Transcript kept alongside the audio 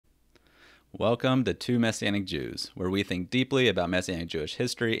Welcome to Two Messianic Jews, where we think deeply about Messianic Jewish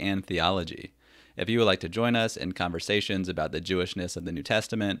history and theology. If you would like to join us in conversations about the Jewishness of the New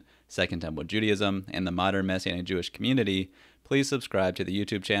Testament, Second Temple Judaism, and the modern Messianic Jewish community, please subscribe to the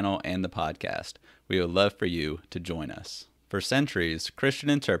YouTube channel and the podcast. We would love for you to join us. For centuries, Christian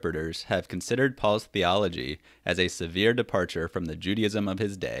interpreters have considered Paul's theology as a severe departure from the Judaism of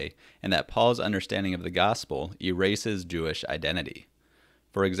his day, and that Paul's understanding of the gospel erases Jewish identity.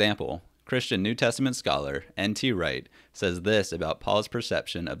 For example, Christian New Testament scholar N.T. Wright says this about Paul's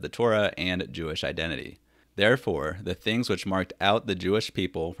perception of the Torah and Jewish identity. Therefore, the things which marked out the Jewish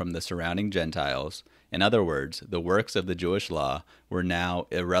people from the surrounding Gentiles, in other words, the works of the Jewish law, were now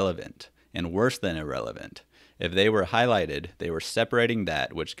irrelevant, and worse than irrelevant. If they were highlighted, they were separating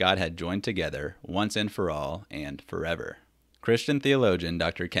that which God had joined together once and for all and forever. Christian theologian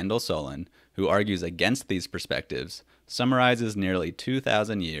Dr. Kendall Solon, who argues against these perspectives, summarizes nearly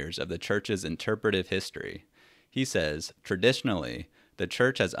 2,000 years of the Church's interpretive history. He says, traditionally, the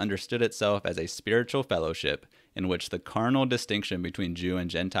Church has understood itself as a spiritual fellowship in which the carnal distinction between Jew and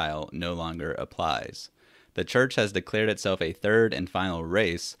Gentile no longer applies. The Church has declared itself a third and final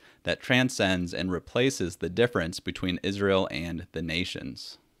race that transcends and replaces the difference between Israel and the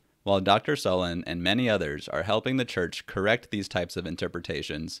nations. While Dr. Solon and many others are helping the Church correct these types of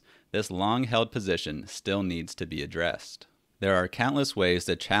interpretations, this long-held position still needs to be addressed. There are countless ways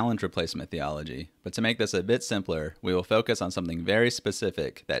to challenge replacement theology, but to make this a bit simpler, we will focus on something very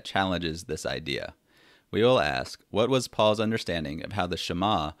specific that challenges this idea. We will ask, what was Paul's understanding of how the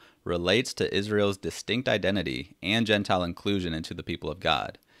Shema relates to Israel's distinct identity and Gentile inclusion into the people of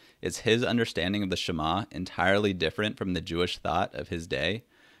God? Is his understanding of the Shema entirely different from the Jewish thought of his day?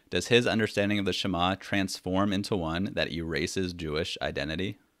 Does his understanding of the Shema transform into one that erases Jewish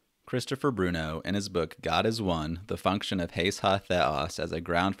identity? Christopher Bruno, in his book God is One, The Function of Hes Ha-Theos as a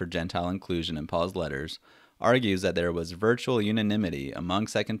Ground for Gentile Inclusion in Paul's Letters, argues that there was virtual unanimity among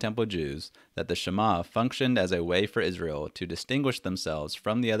Second Temple Jews that the Shema functioned as a way for Israel to distinguish themselves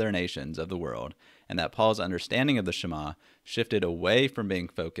from the other nations of the world, and that Paul's understanding of the Shema shifted away from being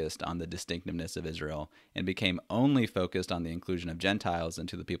focused on the distinctiveness of Israel and became only focused on the inclusion of Gentiles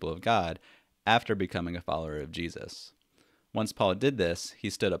into the people of God after becoming a follower of Jesus. Once Paul did this, he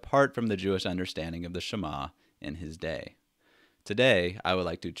stood apart from the Jewish understanding of the Shema in his day. Today, I would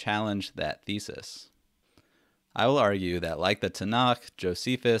like to challenge that thesis. I will argue that, like the Tanakh,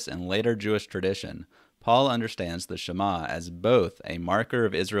 Josephus, and later Jewish tradition, Paul understands the Shema as both a marker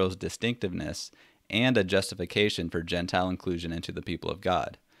of Israel's distinctiveness and a justification for Gentile inclusion into the people of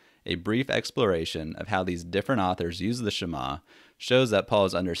God. A brief exploration of how these different authors use the Shema shows that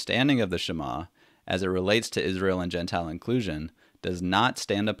Paul's understanding of the Shema, as it relates to Israel and Gentile inclusion, does not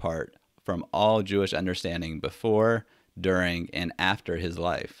stand apart from all Jewish understanding before, during, and after his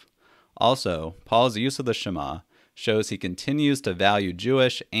life. Also, Paul's use of the Shema shows he continues to value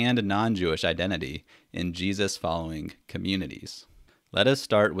Jewish and non-Jewish identity in Jesus-following communities. Let us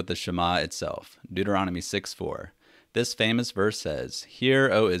start with the Shema itself, Deuteronomy 6:4. This famous verse says, "Hear,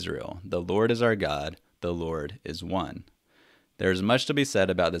 O Israel, the Lord is our God, the Lord is one." There is much to be said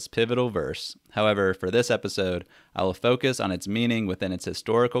about this pivotal verse. However, for this episode, I will focus on its meaning within its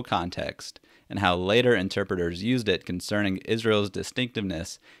historical context and how later interpreters used it concerning Israel's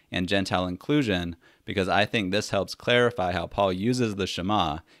distinctiveness and Gentile inclusion, because I think this helps clarify how Paul uses the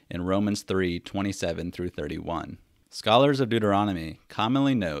Shema in Romans 3:27 through 31. Scholars of Deuteronomy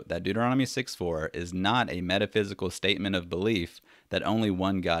commonly note that Deuteronomy 6:4 is not a metaphysical statement of belief that only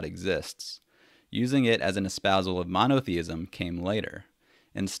one God exists. Using it as an espousal of monotheism came later.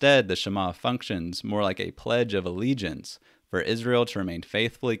 Instead, the Shema functions more like a pledge of allegiance for Israel to remain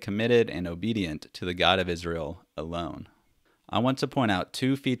faithfully committed and obedient to the God of Israel alone. I want to point out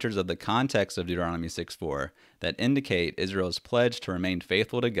two features of the context of Deuteronomy 6:4 that indicate Israel's pledge to remain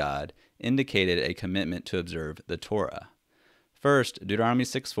faithful to God indicated a commitment to observe the Torah. First, Deuteronomy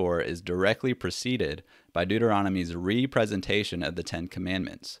 6:4 is directly preceded by Deuteronomy's re-presentation of the Ten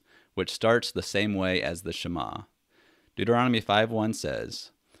Commandments, which starts the same way as the Shema. Deuteronomy 5:1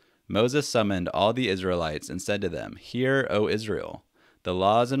 says, "Moses summoned all the Israelites and said to them, 'Hear, O Israel, the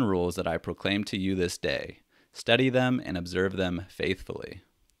laws and rules that I proclaim to you this day. Study them and observe them faithfully.'"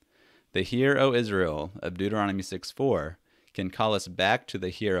 The "Hear, O Israel" of Deuteronomy 6:4 can call us back to the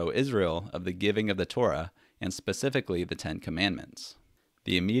 "Hear, O Israel" of the giving of the Torah, and specifically the Ten Commandments.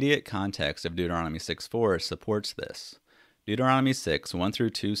 The immediate context of Deuteronomy 6:4 supports this. Deuteronomy 6:1 through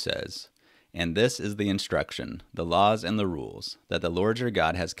 2 says, "And this is the instruction, the laws and the rules, that the Lord your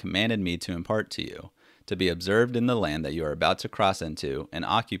God has commanded me to impart to you, to be observed in the land that you are about to cross into and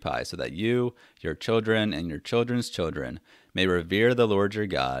occupy, so that you, your children, and your children's children may revere the Lord your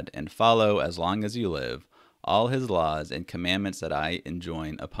God and follow, as long as you live, all his laws and commandments that I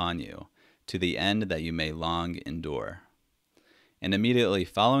enjoin upon you, to the end that you may long endure. And immediately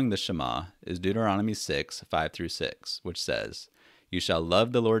following the Shema is Deuteronomy 6, 5-6, which says, You shall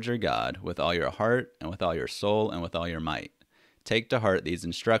love the Lord your God with all your heart and with all your soul and with all your might. Take to heart these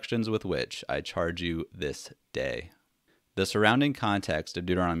instructions with which I charge you this day. The surrounding context of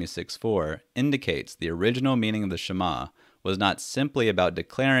Deuteronomy 6:4 indicates the original meaning of the Shema was not simply about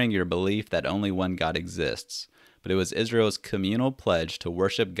declaring your belief that only one God exists, but it was Israel's communal pledge to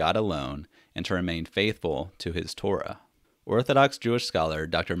worship God alone and to remain faithful to his Torah. Orthodox Jewish scholar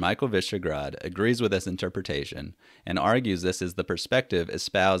Dr. Michael Visegrad agrees with this interpretation and argues this is the perspective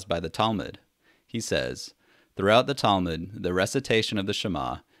espoused by the Talmud. He says, throughout the Talmud, the recitation of the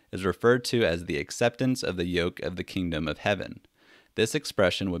Shema is referred to as the acceptance of the yoke of the kingdom of heaven. This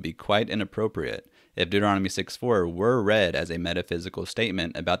expression would be quite inappropriate if Deuteronomy 6:4 were read as a metaphysical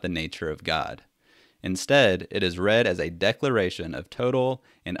statement about the nature of God. Instead, it is read as a declaration of total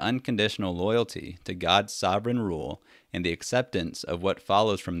and unconditional loyalty to God's sovereign rule and the acceptance of what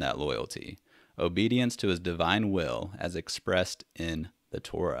follows from that loyalty, obedience to his divine will as expressed in the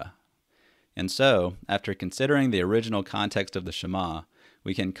Torah. And so, after considering the original context of the Shema,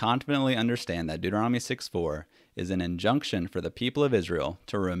 we can confidently understand that Deuteronomy 6:4 is an injunction for the people of Israel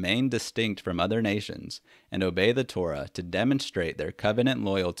to remain distinct from other nations and obey the Torah to demonstrate their covenant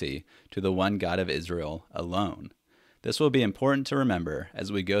loyalty to the one God of Israel alone. This will be important to remember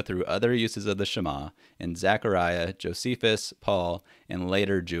as we go through other uses of the Shema in Zechariah, Josephus, Paul, and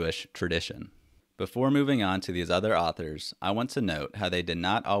later Jewish tradition. Before moving on to these other authors, I want to note how they did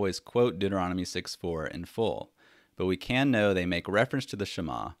not always quote Deuteronomy 6:4 in full, but we can know they make reference to the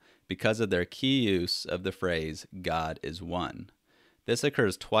Shema because of their key use of the phrase, God is one. This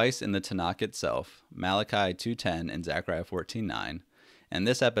occurs twice in the Tanakh itself, Malachi 2:10 and Zechariah 14:9. In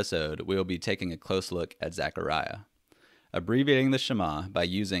this episode, we will be taking a close look at Zechariah. Abbreviating the Shema by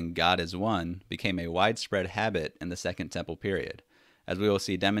using God is one became a widespread habit in the Second Temple period, as we will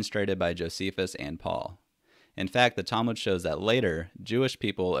see demonstrated by Josephus and Paul. In fact, the Talmud shows that later, Jewish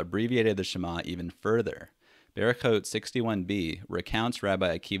people abbreviated the Shema even further. Berachot 61b recounts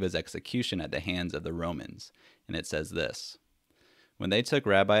Rabbi Akiva's execution at the hands of the Romans, and it says this, When they took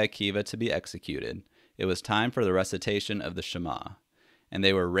Rabbi Akiva to be executed, it was time for the recitation of the Shema, and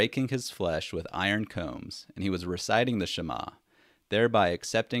they were raking his flesh with iron combs, and he was reciting the Shema, thereby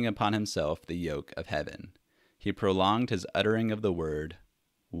accepting upon himself the yoke of heaven. He prolonged his uttering of the word,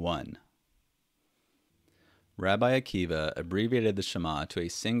 one. Rabbi Akiva abbreviated the Shema to a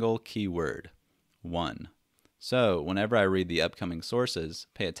single key word, one. So, whenever I read the upcoming sources,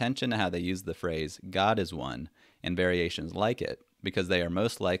 pay attention to how they use the phrase, God is one, and variations like it, because they are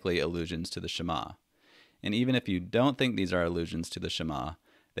most likely allusions to the Shema. And even if you don't think these are allusions to the Shema,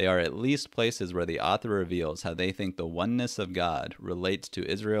 they are at least places where the author reveals how they think the oneness of God relates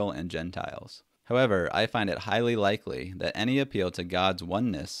to Israel and Gentiles. However, I find it highly likely that any appeal to God's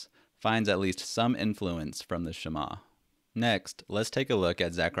oneness finds at least some influence from the Shema. Next, let's take a look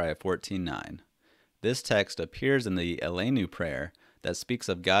at Zechariah 14:9. This text appears in the Elenu prayer that speaks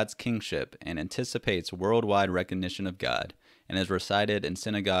of God's kingship and anticipates worldwide recognition of God and is recited in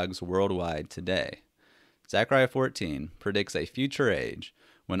synagogues worldwide today. Zechariah 14 predicts a future age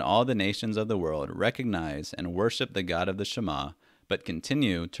when all the nations of the world recognize and worship the God of the Shema, but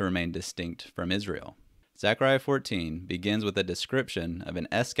continue to remain distinct from Israel. Zechariah 14 begins with a description of an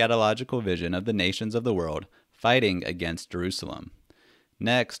eschatological vision of the nations of the world fighting against Jerusalem.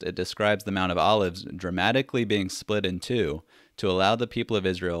 Next, it describes the Mount of Olives dramatically being split in two to allow the people of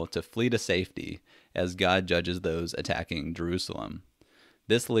Israel to flee to safety as God judges those attacking Jerusalem.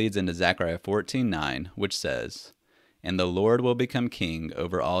 This leads into Zechariah 14:9, which says, And the Lord will become king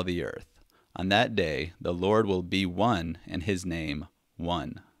over all the earth. On that day, the Lord will be one, and his name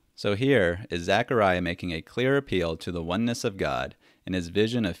one. So here is Zechariah making a clear appeal to the oneness of God in his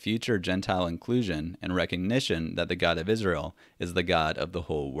vision of future Gentile inclusion and recognition that the God of Israel is the God of the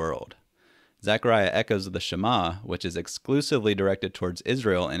whole world. Zechariah echoes the Shema, which is exclusively directed towards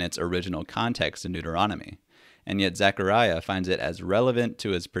Israel in its original context in Deuteronomy, and yet Zechariah finds it as relevant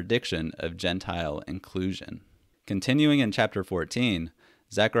to his prediction of Gentile inclusion. Continuing in chapter 14,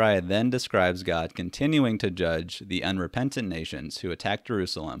 Zechariah then describes God continuing to judge the unrepentant nations who attack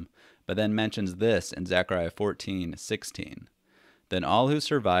Jerusalem, but then mentions this in Zechariah 14:16. Then all who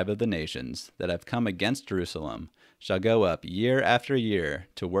survive of the nations that have come against Jerusalem shall go up year after year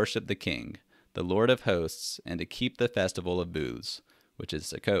to worship the King, the Lord of hosts, and to keep the festival of booths, which is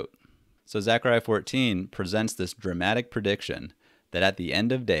Sukkot. So Zechariah 14 presents this dramatic prediction that at the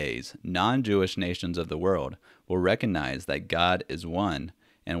end of days, non-Jewish nations of the world will recognize that God is one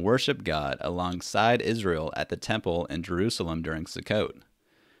and worship God alongside Israel at the temple in Jerusalem during Sukkot.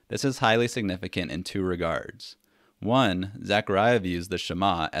 This is highly significant in two regards. One, Zechariah views the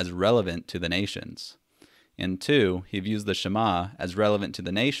Shema as relevant to the nations. And two, he views the Shema as relevant to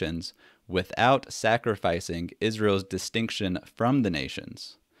the nations without sacrificing Israel's distinction from the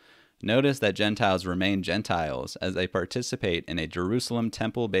nations. Notice that Gentiles remain Gentiles as they participate in a Jerusalem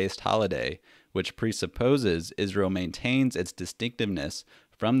temple-based holiday, which presupposes Israel maintains its distinctiveness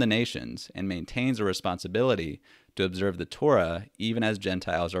from the nations and maintains a responsibility to observe the Torah even as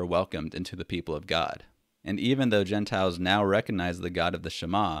Gentiles are welcomed into the people of God. And even though Gentiles now recognize the God of the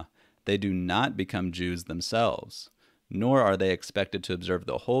Shema, they do not become Jews themselves, nor are they expected to observe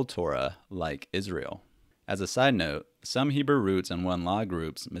the whole Torah like Israel. As a side note, some Hebrew roots and one-law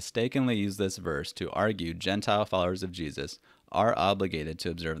groups mistakenly use this verse to argue Gentile followers of Jesus are obligated to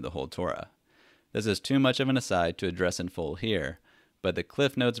observe the whole Torah. This is too much of an aside to address in full here, but the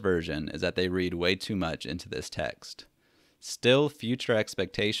Cliff Notes version is that they read way too much into this text. Still, future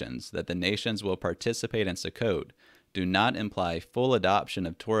expectations that the nations will participate in Sukkot do not imply full adoption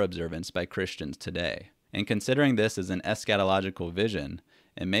of Torah observance by Christians today. And considering this as an eschatological vision,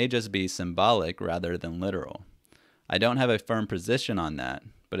 it may just be symbolic rather than literal. I don't have a firm position on that,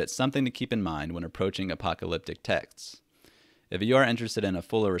 but it's something to keep in mind when approaching apocalyptic texts. If you are interested in a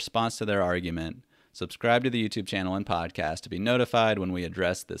fuller response to their argument, subscribe to the YouTube channel and podcast to be notified when we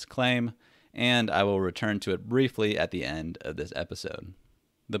address this claim, and I will return to it briefly at the end of this episode.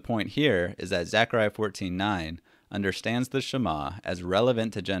 The point here is that Zechariah 14:9 understands the Shema as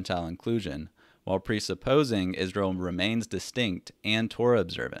relevant to Gentile inclusion, while presupposing Israel remains distinct and Torah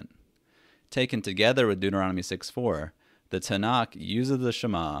observant. Taken together with Deuteronomy 6:4, the Tanakh uses the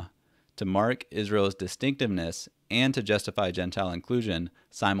Shema to mark Israel's distinctiveness and to justify Gentile inclusion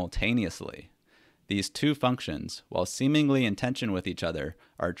simultaneously. These two functions, while seemingly in tension with each other,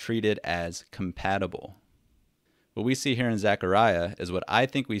 are treated as compatible. What we see here in Zechariah is what I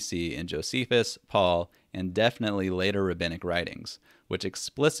think we see in Josephus, Paul, and definitely later rabbinic writings, which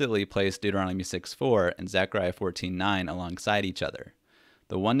explicitly place Deuteronomy 6:4 and Zechariah 14:9 alongside each other.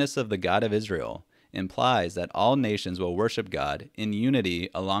 The oneness of the God of Israel implies that all nations will worship God in unity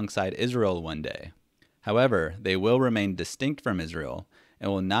alongside Israel one day. However, they will remain distinct from Israel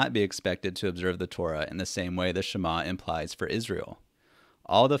and will not be expected to observe the Torah in the same way the Shema implies for Israel.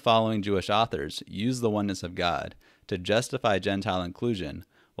 All the following Jewish authors use the oneness of God to justify Gentile inclusion,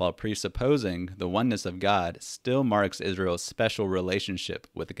 while presupposing the oneness of God still marks Israel's special relationship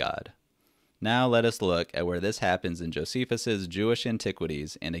with God. Now let us look at where this happens in Josephus's Jewish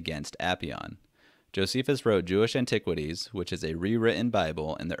Antiquities and Against Appian. Josephus wrote Jewish Antiquities, which is a rewritten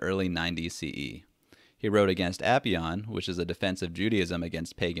Bible, in the early 90s CE. He wrote Against Appian, which is a defense of Judaism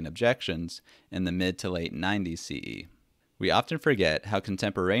against pagan objections, in the mid to late 90s CE. We often forget how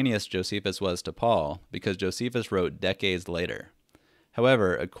contemporaneous Josephus was to Paul because Josephus wrote decades later.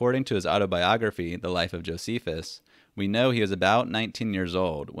 However, according to his autobiography, The Life of Josephus, we know he was about 19 years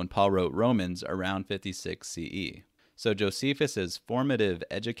old when Paul wrote Romans around 56 CE. So Josephus's formative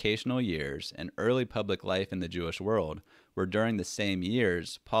educational years and early public life in the Jewish world were during the same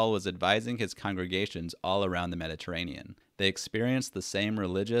years Paul was advising his congregations all around the Mediterranean. They experienced the same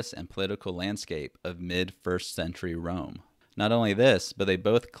religious and political landscape of mid-first century Rome. Not only this, but they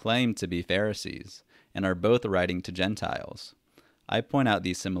both claimed to be Pharisees and are both writing to Gentiles. I point out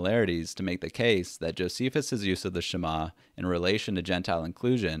these similarities to make the case that Josephus' use of the Shema in relation to Gentile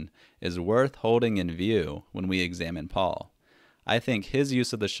inclusion is worth holding in view when we examine Paul. I think his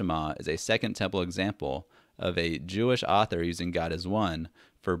use of the Shema is a Second Temple example of a Jewish author using God as one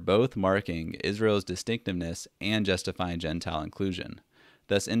for both marking Israel's distinctiveness and justifying Gentile inclusion,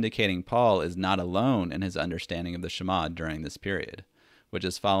 thus indicating Paul is not alone in his understanding of the Shema during this period, which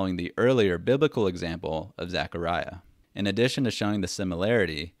is following the earlier biblical example of Zechariah. In addition to showing the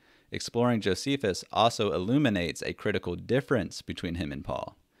similarity, exploring Josephus also illuminates a critical difference between him and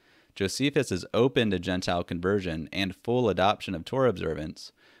Paul. Josephus is open to Gentile conversion and full adoption of Torah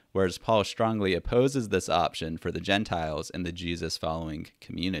observance, whereas Paul strongly opposes this option for the Gentiles in the Jesus-following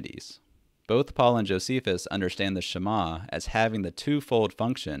communities. Both Paul and Josephus understand the Shema as having the twofold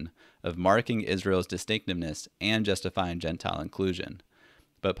function of marking Israel's distinctiveness and justifying Gentile inclusion.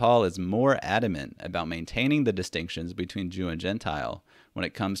 But Paul is more adamant about maintaining the distinctions between Jew and Gentile when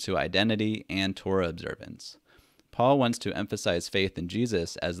it comes to identity and Torah observance. Paul wants to emphasize faith in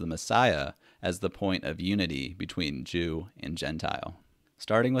Jesus as the Messiah as the point of unity between Jew and Gentile.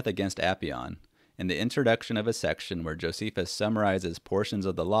 Starting with Against Appian, in the introduction of a section where Josephus summarizes portions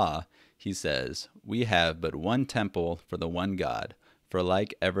of the law, he says, "We have but one temple for the one God, for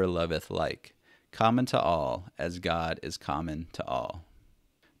like ever loveth like, common to all, as God is common to all.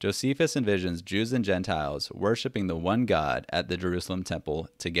 Josephus envisions Jews and Gentiles worshiping the one God at the Jerusalem temple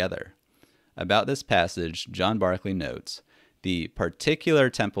together. About this passage, John Barclay notes, the particular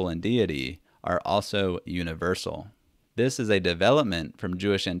temple and deity are also universal. This is a development from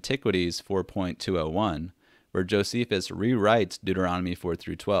Jewish Antiquities 4.201, where Josephus rewrites Deuteronomy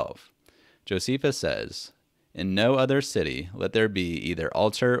 4-12. Josephus says, "In no other city let there be either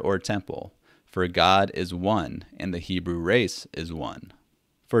altar or temple, for God is one, and the Hebrew race is one."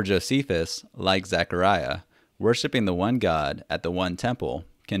 For Josephus, like Zechariah, worshiping the one God at the one temple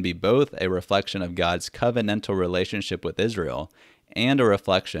can be both a reflection of God's covenantal relationship with Israel and a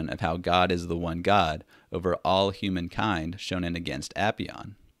reflection of how God is the one God over all humankind shown in Against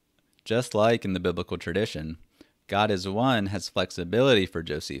Appian. Just like in the biblical tradition, God is one has flexibility for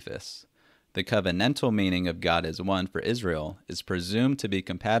Josephus. The covenantal meaning of God is one for Israel is presumed to be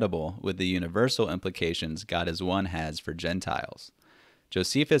compatible with the universal implications God is one has for Gentiles.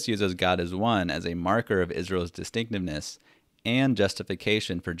 Josephus uses God as one as a marker of Israel's distinctiveness and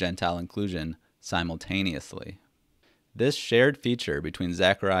justification for Gentile inclusion simultaneously. This shared feature between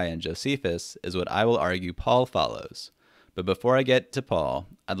Zechariah and Josephus is what I will argue Paul follows. But before I get to Paul,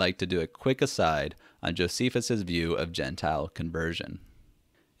 I'd like to do a quick aside on Josephus's view of Gentile conversion.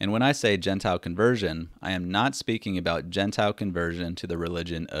 And when I say Gentile conversion, I am not speaking about Gentile conversion to the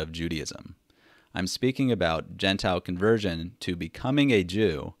religion of Judaism. I'm speaking about Gentile conversion to becoming a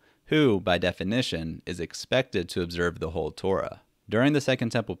Jew who, by definition, is expected to observe the whole Torah. During the Second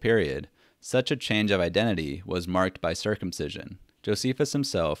Temple period, such a change of identity was marked by circumcision. Josephus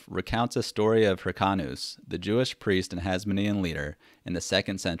himself recounts a story of Hyrcanus, the Jewish priest and Hasmonean leader in the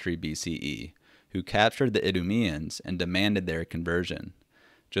 2nd century BCE, who captured the Idumeans and demanded their conversion.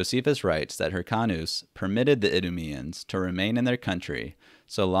 Josephus writes that Hyrcanus permitted the Idumeans to remain in their country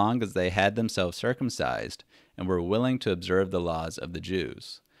so long as they had themselves circumcised and were willing to observe the laws of the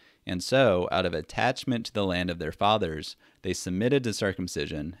Jews. And so, out of attachment to the land of their fathers, they submitted to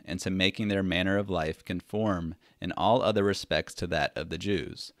circumcision and to making their manner of life conform in all other respects to that of the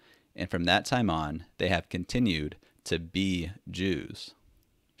Jews. And from that time on, they have continued to be Jews.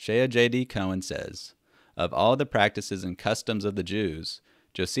 Shea J.D. Cohen says, "Of all the practices and customs of the Jews,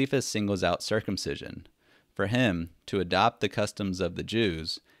 Josephus singles out circumcision. For him, to adopt the customs of the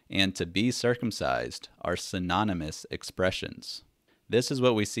Jews and to be circumcised are synonymous expressions." This is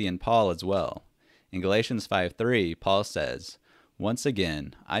what we see in Paul as well. In Galatians 5:3, Paul says, "Once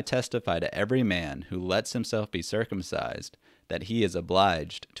again, I testify to every man who lets himself be circumcised that he is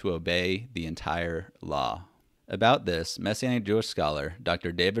obliged to obey the entire law." About this, Messianic Jewish scholar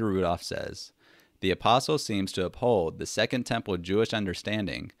Dr. David Rudolph says, "The apostle seems to uphold the Second Temple Jewish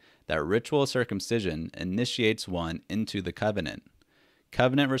understanding that ritual circumcision initiates one into the covenant.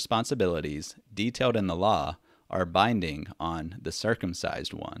 Covenant responsibilities, detailed in the law, are binding on the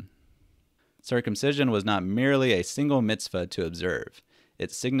circumcised one." Circumcision was not merely a single mitzvah to observe.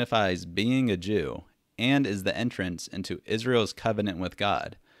 It signifies being a Jew and is the entrance into Israel's covenant with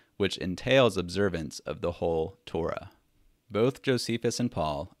God, which entails observance of the whole Torah. Both Josephus and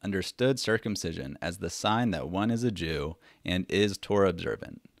Paul understood circumcision as the sign that one is a Jew and is Torah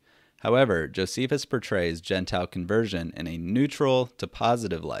observant. However, Josephus portrays Gentile conversion in a neutral to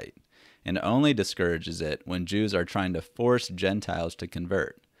positive light, and only discourages it when Jews are trying to force Gentiles to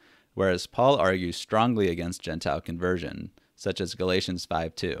convert, whereas Paul argues strongly against Gentile conversion, such as Galatians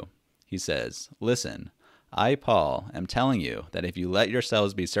 5:2. He says, "Listen, I, Paul, am telling you that if you let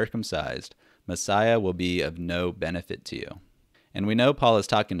yourselves be circumcised, Messiah will be of no benefit to you." And we know Paul is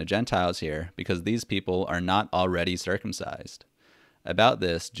talking to Gentiles here because these people are not already circumcised. About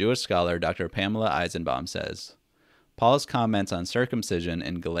this, Jewish scholar Dr. Pamela Eisenbaum says, "Paul's comments on circumcision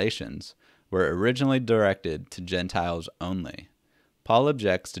in Galatians were originally directed to Gentiles only. Paul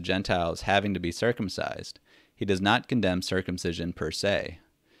objects to Gentiles having to be circumcised. He does not condemn circumcision per se.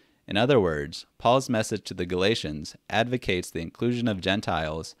 In other words, Paul's message to the Galatians advocates the inclusion of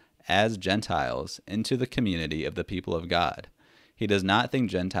Gentiles as Gentiles into the community of the people of God. He does not think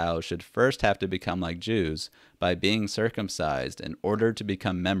Gentiles should first have to become like Jews by being circumcised in order to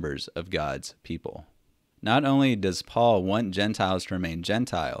become members of God's people." Not only does Paul want Gentiles to remain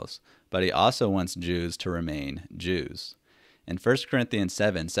Gentiles, but he also wants Jews to remain Jews. In 1 Corinthians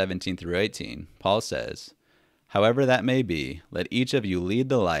 7:17-18, Paul says, "However that may be, let each of you lead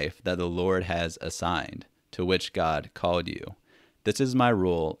the life that the Lord has assigned, to which God called you. This is my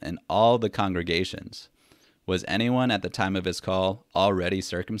rule in all the congregations. Was anyone at the time of his call already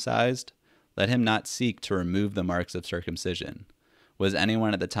circumcised? Let him not seek to remove the marks of circumcision. Was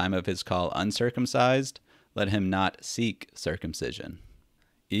anyone at the time of his call uncircumcised? let him not seek circumcision.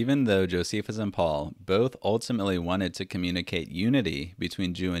 Even though Josephus and Paul both ultimately wanted to communicate unity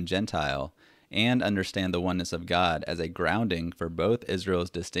between Jew and Gentile and understand the oneness of God as a grounding for both Israel's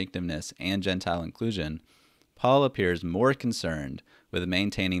distinctiveness and Gentile inclusion, Paul appears more concerned with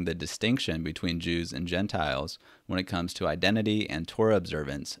maintaining the distinction between Jews and Gentiles when it comes to identity and Torah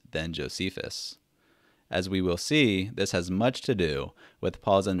observance than Josephus. As we will see, this has much to do with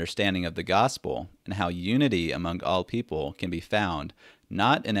Paul's understanding of the gospel and how unity among all people can be found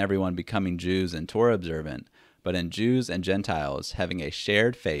not in everyone becoming Jews and Torah observant, but in Jews and Gentiles having a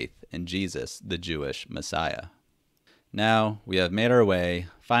shared faith in Jesus, the Jewish Messiah. Now, we have made our way,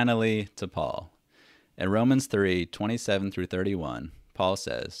 finally, to Paul. In Romans 3:27 through 31, Paul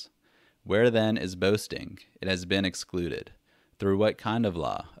says, "Where then is boasting? It has been excluded. Through what kind of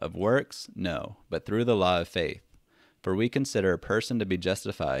law? Of works? No, but through the law of faith. For we consider a person to be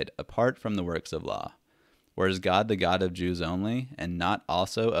justified apart from the works of law. Or is God the God of Jews only, and not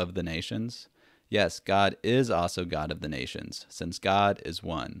also of the nations? Yes, God is also God of the nations, since God is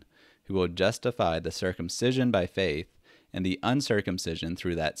one, who will justify the circumcision by faith and the uncircumcision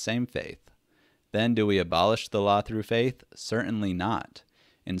through that same faith. Then do we abolish the law through faith? Certainly not.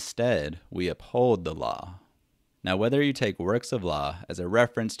 Instead, we uphold the law." Now, whether you take works of law as a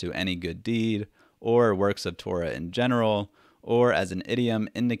reference to any good deed, or works of Torah in general, or as an idiom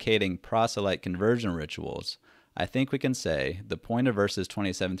indicating proselyte conversion rituals, I think we can say the point of verses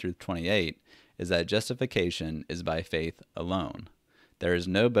 27 through 28 is that justification is by faith alone. There is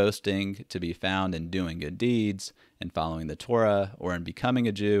no boasting to be found in doing good deeds, in following the Torah, or in becoming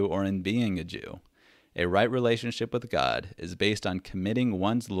a Jew, or in being a Jew. A right relationship with God is based on committing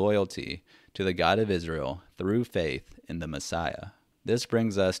one's loyalty to the God of Israel through faith in the Messiah. This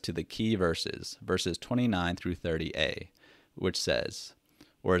brings us to the key verses 29 through 30a, which says,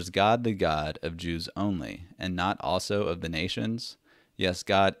 "Or is God the God of Jews only, and not also of the nations? Yes,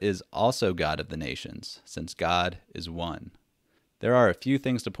 God is also God of the nations, since God is one." There are a few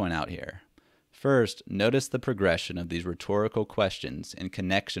things to point out here. First, notice the progression of these rhetorical questions in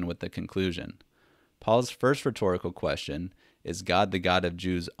connection with the conclusion. Paul's first rhetorical question, "Is God the God of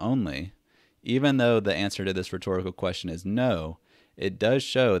Jews only?" Even though the answer to this rhetorical question is no, it does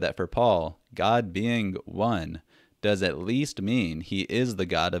show that for Paul, God being one does at least mean he is the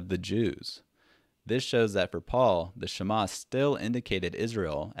God of the Jews. This shows that for Paul, the Shema still indicated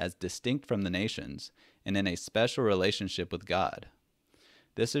Israel as distinct from the nations and in a special relationship with God.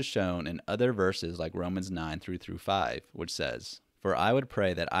 This is shown in other verses like Romans 9 through 5, which says, "For I would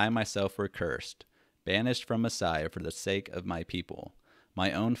pray that I myself were cursed, banished from Messiah for the sake of my people,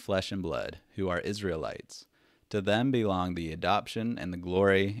 my own flesh and blood, who are Israelites. To them belong the adoption and the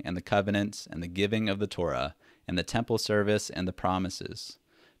glory and the covenants and the giving of the Torah and the temple service and the promises.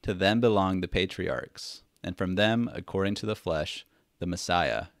 To them belong the patriarchs, and from them, according to the flesh, the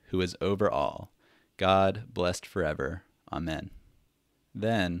Messiah, who is over all. God blessed forever. Amen."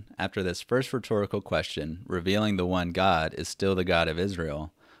 Then, after this first rhetorical question, revealing the one God is still the God of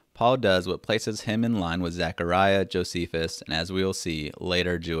Israel, Paul does what places him in line with Zechariah, Josephus, and as we will see,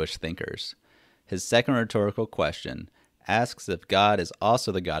 later Jewish thinkers. His second rhetorical question asks if God is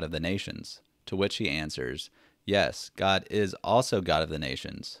also the God of the nations, to which he answers, yes, God is also God of the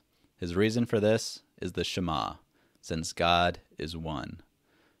nations. His reason for this is the Shema, since God is one.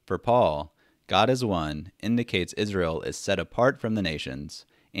 For Paul, God is one indicates Israel is set apart from the nations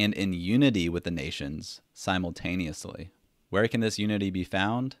and in unity with the nations simultaneously. Where can this unity be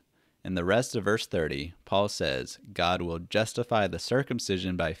found? In the rest of verse 30, Paul says, God will justify the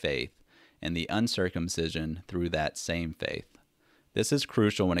circumcision by faith and the uncircumcision through that same faith. This is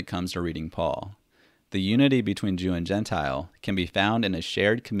crucial when it comes to reading Paul. The unity between Jew and Gentile can be found in a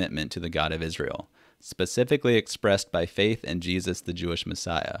shared commitment to the God of Israel, specifically expressed by faith in Jesus, the Jewish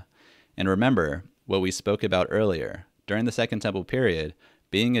Messiah. And remember what we spoke about earlier. During the Second Temple period,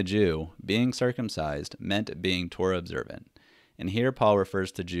 being a Jew, being circumcised, meant being Torah observant. And here Paul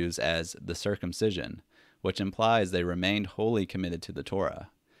refers to Jews as the circumcision, which implies they remained wholly committed to the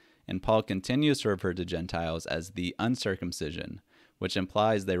Torah. And Paul continues to refer to Gentiles as the uncircumcision, which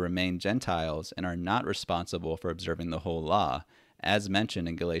implies they remain Gentiles and are not responsible for observing the whole law, as mentioned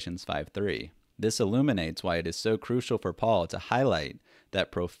in Galatians 5:3. This illuminates why it is so crucial for Paul to highlight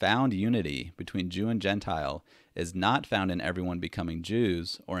that profound unity between Jew and Gentile is not found in everyone becoming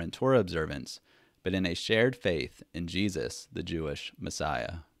Jews or in Torah observance, but in a shared faith in Jesus, the Jewish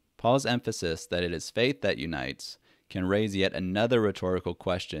Messiah. Paul's emphasis that it is faith that unites can raise yet another rhetorical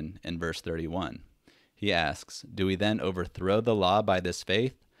question in verse 31. He asks, do we then overthrow the law by this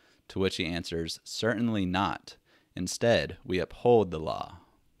faith? To which he answers, certainly not. Instead, we uphold the law.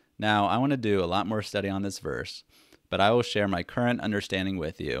 Now, I want to do a lot more study on this verse, but I will share my current understanding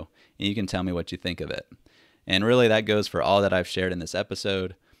with you, and you can tell me what you think of it. And really, that goes for all that I've shared in this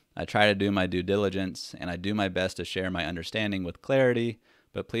episode. I try to do my due diligence, and I do my best to share my understanding with clarity,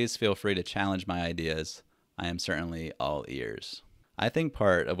 but please feel free to challenge my ideas. I am certainly all ears. I think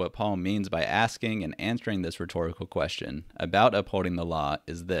part of what Paul means by asking and answering this rhetorical question about upholding the law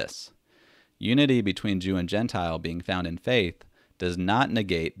is this. Unity between Jew and Gentile being found in faith does not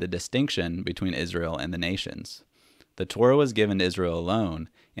negate the distinction between Israel and the nations. The Torah was given to Israel alone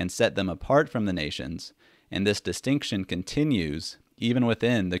and set them apart from the nations, and this distinction continues even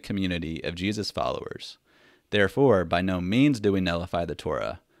within the community of Jesus followers. Therefore, by no means do we nullify the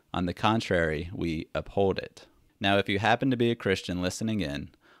Torah. On the contrary, we uphold it. Now, if you happen to be a Christian listening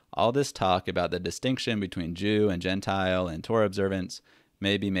in, all this talk about the distinction between Jew and Gentile and Torah observance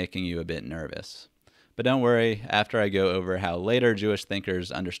may be making you a bit nervous. But don't worry, after I go over how later Jewish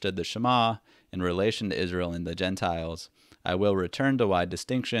thinkers understood the Shema in relation to Israel and the Gentiles, I will return to why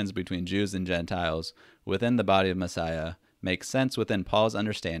distinctions between Jews and Gentiles within the body of Messiah make sense within Paul's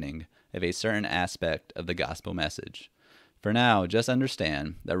understanding of a certain aspect of the gospel message. For now, just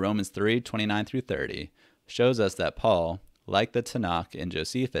understand that Romans 3:29 through 30 shows us that Paul, like the Tanakh and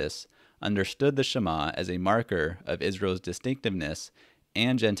Josephus, understood the Shema as a marker of Israel's distinctiveness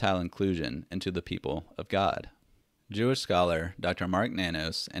and Gentile inclusion into the people of God. Jewish scholar Dr. Mark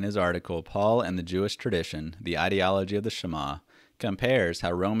Nanos, in his article Paul and the Jewish Tradition, the Ideology of the Shema, compares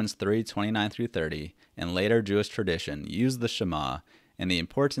how Romans 3:29 through 30 and later Jewish tradition use the Shema and the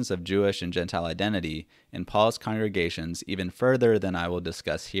importance of Jewish and Gentile identity in Paul's congregations even further than I will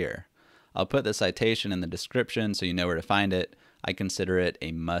discuss here. I'll put the citation in the description so you know where to find it. I consider it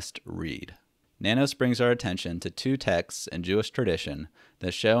a must-read. Nanos brings our attention to two texts in Jewish tradition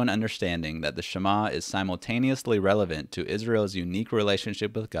that show an understanding that the Shema is simultaneously relevant to Israel's unique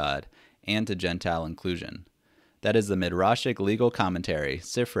relationship with God and to Gentile inclusion. That is the Midrashic legal commentary,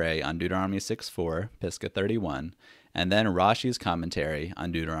 Sifrei, on Deuteronomy 6:4, Pisca 31, and then Rashi's commentary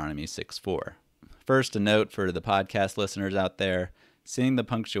on Deuteronomy 6:4. First, a note for the podcast listeners out there, seeing the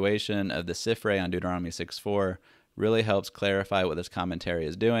punctuation of the Sifrei on Deuteronomy 6:4 really helps clarify what this commentary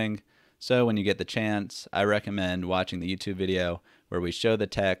is doing. So when you get the chance, I recommend watching the YouTube video where we show the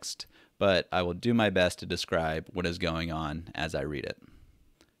text, but I will do my best to describe what is going on as I read it.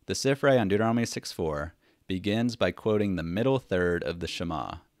 The Sifrei on Deuteronomy 6:4 begins by quoting the middle third of the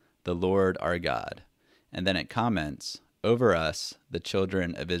Shema, the Lord our God, and then it comments, over us, the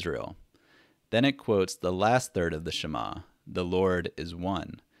children of Israel. Then it quotes the last third of the Shema, the Lord is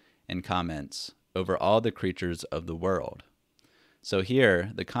one, and comments, over all the creatures of the world. So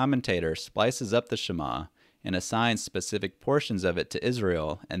here, the commentator splices up the Shema and assigns specific portions of it to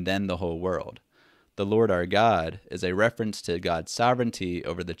Israel and then the whole world. The Lord our God is a reference to God's sovereignty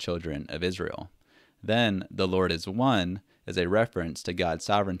over the children of Israel. Then, the Lord is one is a reference to God's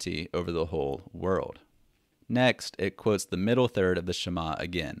sovereignty over the whole world. Next, it quotes the middle third of the Shema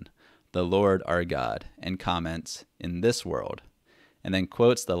again, the Lord our God, and comments, in this world, and then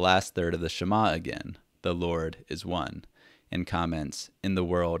quotes the last third of the Shema again, the Lord is one, and comments, in the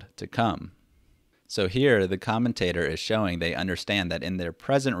world to come. So here, the commentator is showing they understand that in their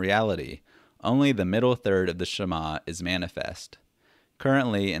present reality, only the middle third of the Shema is manifest.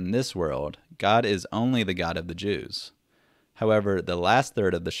 Currently, in this world, God is only the God of the Jews. However, the last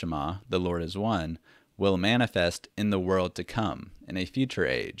third of the Shema, the Lord is one, will manifest in the world to come, in a future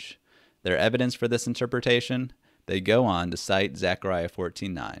age. Their evidence for this interpretation? They go on to cite Zechariah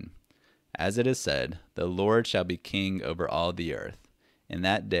 14:9. As it is said, the Lord shall be king over all the earth. In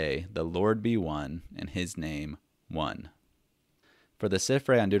that day the Lord be one, and his name one. For the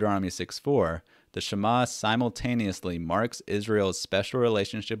Sifrei on Deuteronomy 6:4, the Shema simultaneously marks Israel's special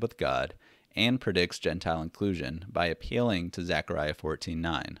relationship with God and predicts Gentile inclusion by appealing to Zechariah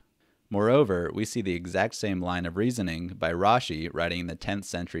 14:9. Moreover, we see the exact same line of reasoning by Rashi writing in the 10th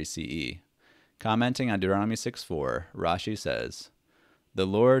century CE. Commenting on Deuteronomy 6:4, Rashi says, "The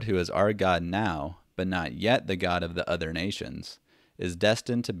Lord who is our God now, but not yet the God of the other nations, is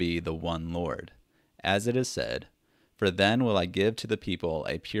destined to be the one Lord. As it is said, for then will I give to the people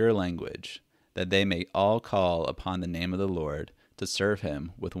a pure language, that they may all call upon the name of the Lord to serve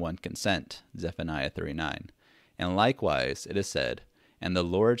him with one consent." Zephaniah 3:9. And likewise it is said, "And the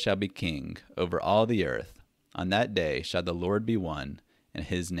Lord shall be king over all the earth. On that day shall the Lord be one, and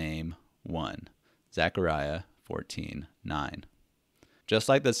his name one." Zechariah 14:9. Just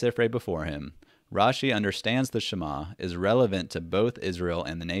like the Sifrei before him, Rashi understands the Shema is relevant to both Israel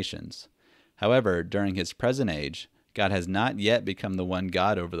and the nations. However, during his present age, God has not yet become the one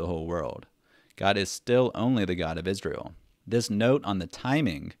God over the whole world. God is still only the God of Israel. This note on the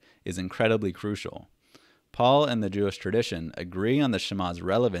timing is incredibly crucial. Paul and the Jewish tradition agree on the Shema's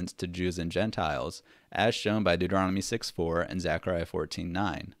relevance to Jews and Gentiles, as shown by Deuteronomy 6:4 and Zechariah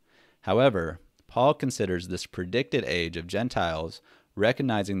 14:9. However, Paul considers this predicted age of Gentiles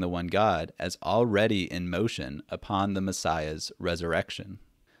recognizing the one God as already in motion upon the Messiah's resurrection.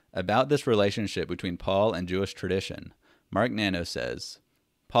 About this relationship between Paul and Jewish tradition, Mark Nano says,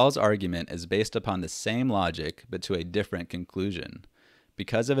 Paul's argument is based upon the same logic but to a different conclusion,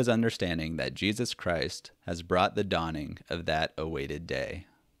 because of his understanding that Jesus Christ has brought the dawning of that awaited day.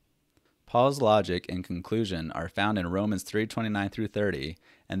 Paul's logic and conclusion are found in Romans 3:29 through 30,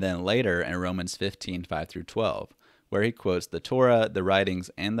 and then later in Romans 15:5 through 12, where he quotes the Torah, the writings,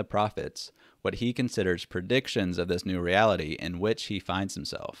 and the prophets, what he considers predictions of this new reality in which he finds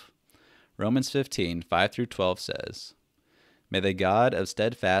himself. Romans 15:5 through 12 says, May the God of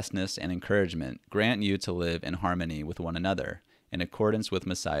steadfastness and encouragement grant you to live in harmony with one another, in accordance with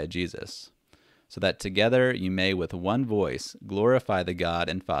Messiah Jesus, so that together you may with one voice glorify the God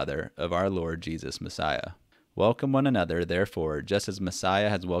and Father of our Lord Jesus Messiah. Welcome one another, therefore, just as Messiah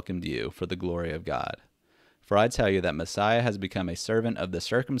has welcomed you for the glory of God. For I tell you that Messiah has become a servant of the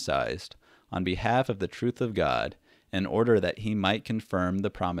circumcised on behalf of the truth of God, in order that he might confirm the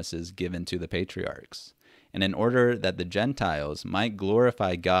promises given to the patriarchs, and in order that the Gentiles might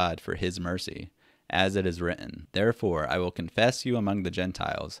glorify God for his mercy, as it is written, Therefore I will confess you among the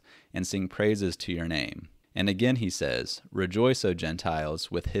Gentiles, and sing praises to your name. And again he says, Rejoice, O Gentiles,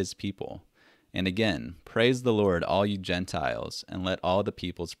 with his people. And again, Praise the Lord, all you Gentiles, and let all the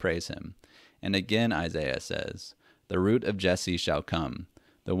peoples praise him. And again Isaiah says, The root of Jesse shall come,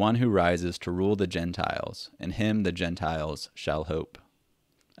 the one who rises to rule the Gentiles, in him the Gentiles shall hope.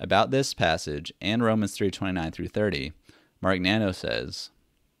 About this passage and Romans 3:29 through 30, Mark Nano says,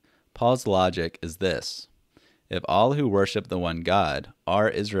 Paul's logic is this. If all who worship the one God are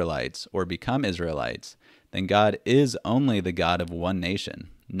Israelites or become Israelites, then God is only the God of one nation,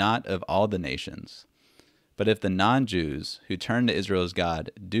 not of all the nations. But if the non-Jews who turn to Israel's God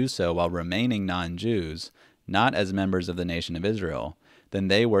do so while remaining non-Jews, not as members of the nation of Israel, then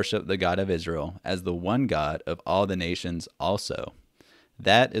they worship the God of Israel as the one God of all the nations also.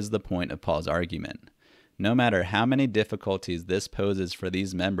 That is the point of Paul's argument. No matter how many difficulties this poses for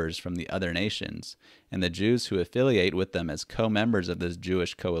these members from the other nations, and the Jews who affiliate with them as co-members of this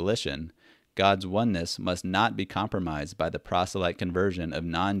Jewish coalition, God's oneness must not be compromised by the proselyte conversion of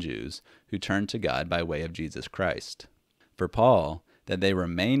non-Jews who turn to God by way of Jesus Christ. For Paul, that they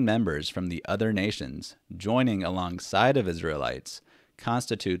remain members from the other nations, joining alongside of Israelites,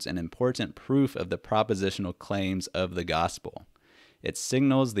 constitutes an important proof of the propositional claims of the gospel. It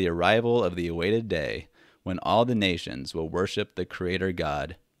signals the arrival of the awaited day when all the nations will worship the Creator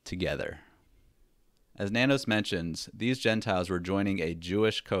God together. As Nanos mentions, these Gentiles were joining a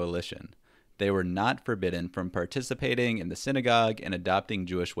Jewish coalition. They were not forbidden from participating in the synagogue and adopting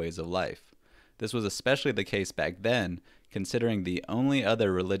Jewish ways of life. This was especially the case back then, considering the only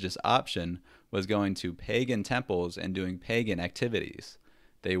other religious option was going to pagan temples and doing pagan activities.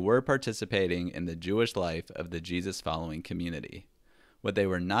 They were participating in the Jewish life of the Jesus-following community. What they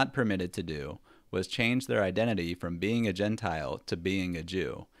were not permitted to do was change their identity from being a Gentile to being a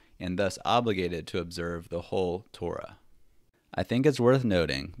Jew, and thus obligated to observe the whole Torah. I think it's worth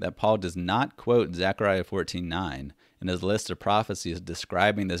noting that Paul does not quote Zechariah 14:9 in his list of prophecies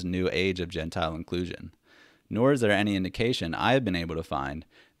describing this new age of Gentile inclusion, nor is there any indication I have been able to find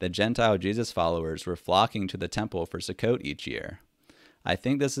that Gentile Jesus followers were flocking to the temple for Sukkot each year. I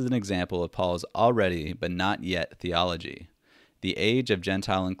think this is an example of Paul's already but not yet theology. The age of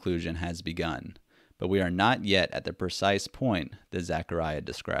Gentile inclusion has begun, but we are not yet at the precise point that Zechariah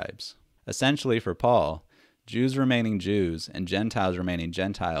describes. Essentially for Paul, Jews remaining Jews and Gentiles remaining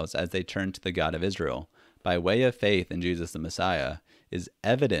Gentiles as they turn to the God of Israel, by way of faith in Jesus the Messiah, is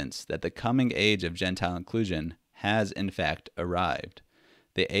evidence that the coming age of Gentile inclusion has in fact arrived.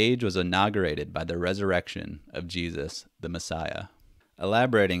 The age was inaugurated by the resurrection of Jesus the Messiah.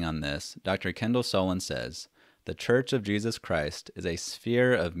 Elaborating on this, Dr. Kendall Solon says, The Church of Jesus Christ is a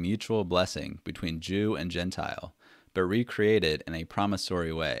sphere of mutual blessing between Jew and Gentile, but recreated in a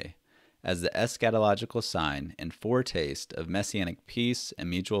promissory way, as the eschatological sign and foretaste of messianic peace and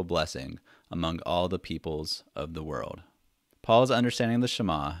mutual blessing among all the peoples of the world. Paul's understanding of the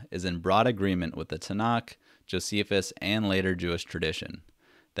Shema is in broad agreement with the Tanakh, Josephus, and later Jewish tradition.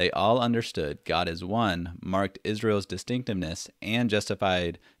 They all understood God as one marked Israel's distinctiveness and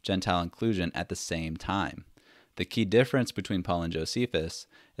justified Gentile inclusion at the same time. The key difference between Paul and Josephus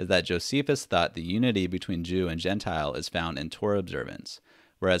is that Josephus thought the unity between Jew and Gentile is found in Torah observance,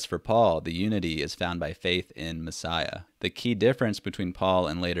 whereas for Paul, the unity is found by faith in Messiah. The key difference between Paul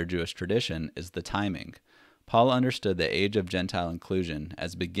and later Jewish tradition is the timing. Paul understood the age of Gentile inclusion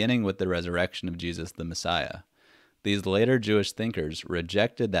as beginning with the resurrection of Jesus the Messiah. These later Jewish thinkers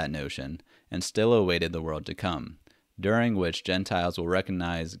rejected that notion and still awaited the world to come, during which Gentiles will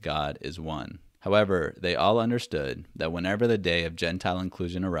recognize God is one. However, they all understood that whenever the day of Gentile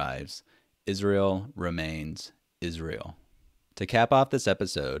inclusion arrives, Israel remains Israel. To cap off this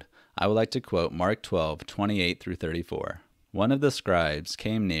episode, I would like to quote Mark 12:28 through 34. One of the scribes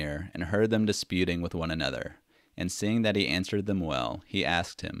came near and heard them disputing with one another, and seeing that he answered them well, he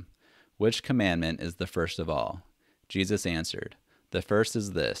asked him, "Which commandment is the first of all?" Jesus answered, "The first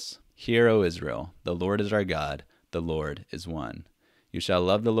is this, Hear, O Israel, the Lord is our God, the Lord is one. You shall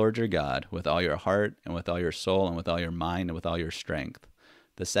love the Lord your God with all your heart and with all your soul and with all your mind and with all your strength.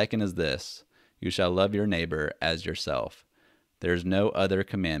 The second is this, you shall love your neighbor as yourself. There is no other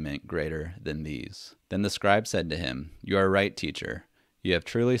commandment greater than these." Then the scribe said to him, "You are right, teacher. You have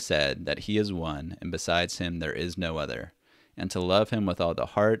truly said that he is one, and besides him there is no other. And to love him with all the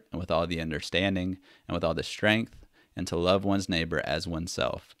heart and with all the understanding and with all the strength, and to love one's neighbor as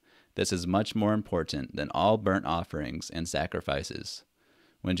oneself. This is much more important than all burnt offerings and sacrifices."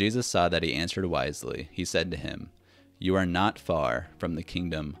 When Jesus saw that he answered wisely, he said to him, "You are not far from the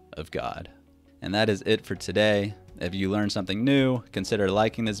kingdom of God." And that is it for today. If you learned something new, consider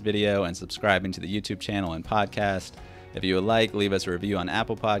liking this video and subscribing to the YouTube channel and podcast. If you would like, leave us a review on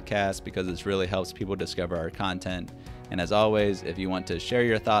Apple Podcasts because this really helps people discover our content. And as always, if you want to share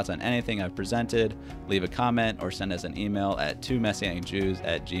your thoughts on anything I've presented, leave a comment or send us an email at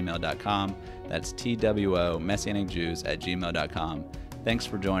twomessianicjews@gmail.com. That's TWO messianicjews@gmail.com. Thanks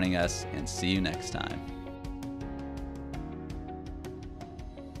for joining us, and see you next time.